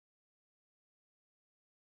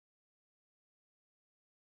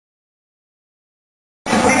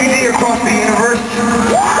across the universe.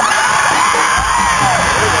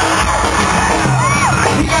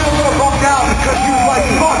 He got a little bummed out because he was like,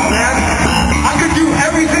 fuck, man. I could do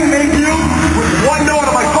everything they do with one note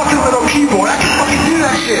on my fucking little keyboard. I can fucking do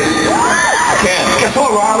that shit. I can't. Guess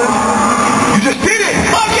what, Robin? You just did it!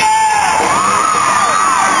 Fuck yeah!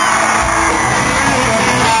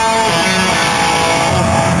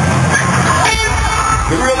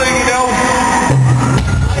 Really, you know,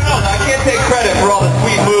 I can't take credit for all the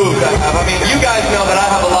sweet moves I have. I mean, you guys know that I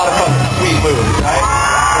have a lot of fucking sweet moves, right?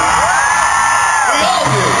 We all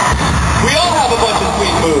do. We all have a bunch of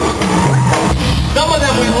sweet moves. Some of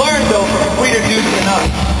them we learned, though, from sweeter dudes than us.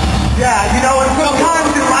 Yeah, you know, and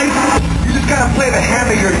sometimes in life, you just gotta play the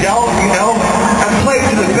hand that you're dealt, you know, and play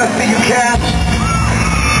to the best that you can.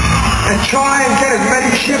 And try and get as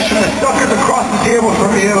many chips from the suckers across the table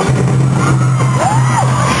from you.